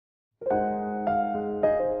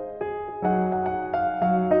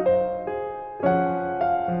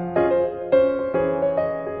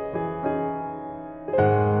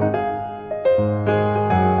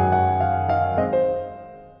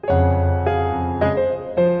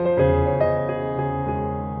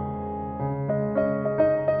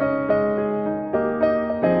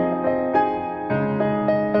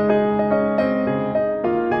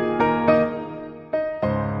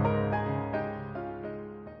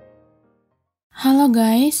Halo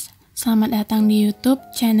guys, selamat datang di YouTube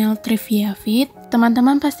channel Trivia Fit.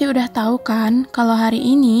 Teman-teman pasti udah tahu kan kalau hari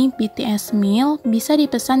ini BTS Meal bisa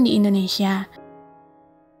dipesan di Indonesia.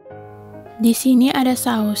 Di sini ada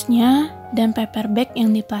sausnya dan paper bag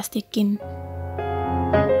yang diplastikin.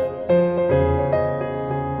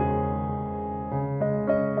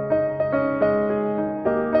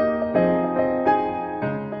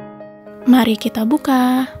 Mari kita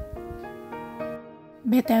buka.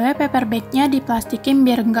 BTW paper bagnya diplastikin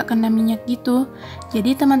biar nggak kena minyak gitu.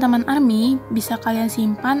 Jadi teman-teman ARMY bisa kalian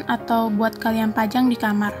simpan atau buat kalian pajang di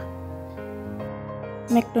kamar.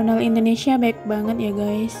 McDonald Indonesia baik banget ya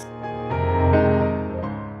guys.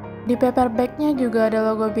 Di paper bagnya juga ada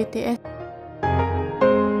logo BTS.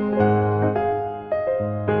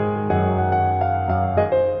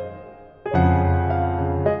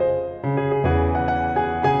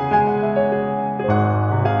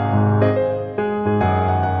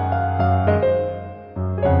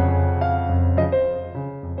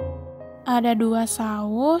 Ada dua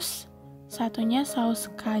saus, satunya saus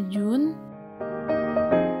kajun,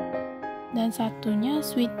 dan satunya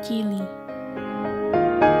sweet chili.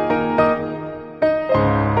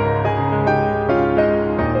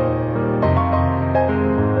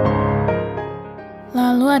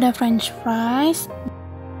 Lalu ada french fries,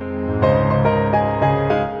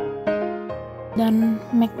 dan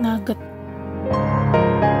McNugget.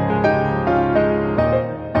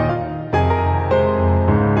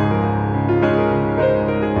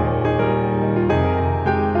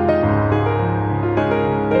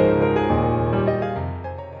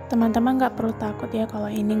 Teman-teman nggak perlu takut ya kalau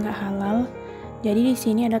ini nggak halal. Jadi di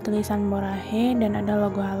sini ada tulisan Borahe dan ada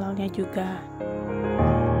logo halalnya juga.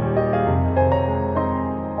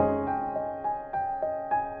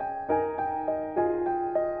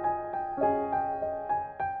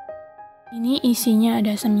 Ini isinya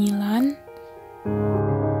ada 9.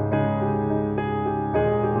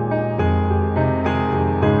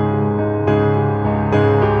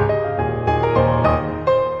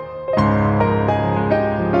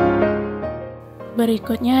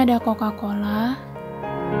 Berikutnya ada Coca-Cola.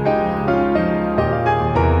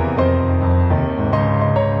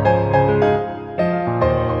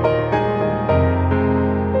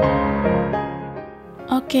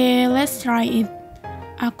 Oke, let's try it.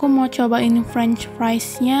 Aku mau cobain french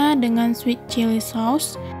fries-nya dengan sweet chili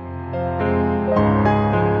sauce.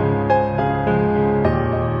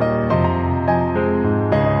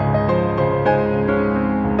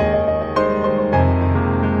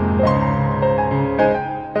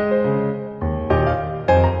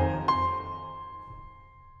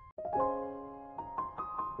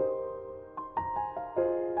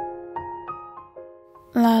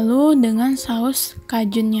 Lalu dengan saus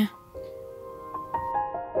kajunnya.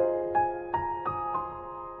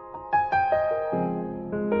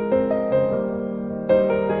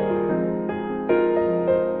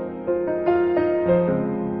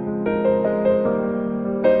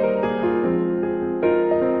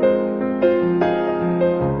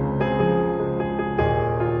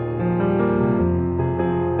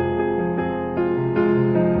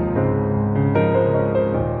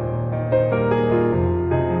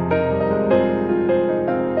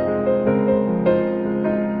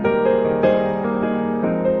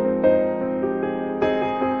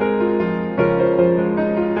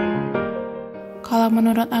 Kalau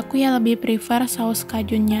menurut aku ya lebih prefer saus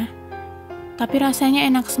kajunnya. Tapi rasanya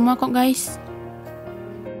enak semua kok guys.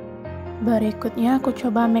 Berikutnya aku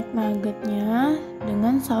coba McNuggetnya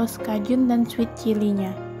dengan saus kajun dan sweet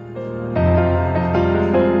chili-nya.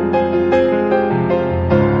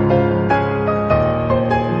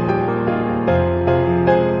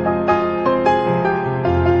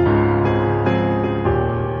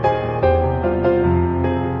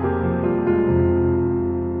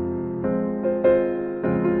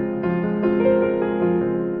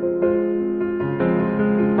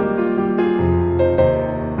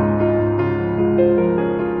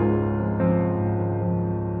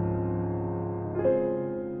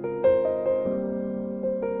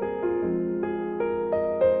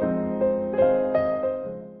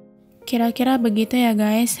 Kira-kira begitu ya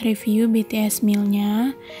guys review BTS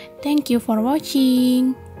Meal-nya. Thank you for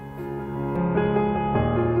watching.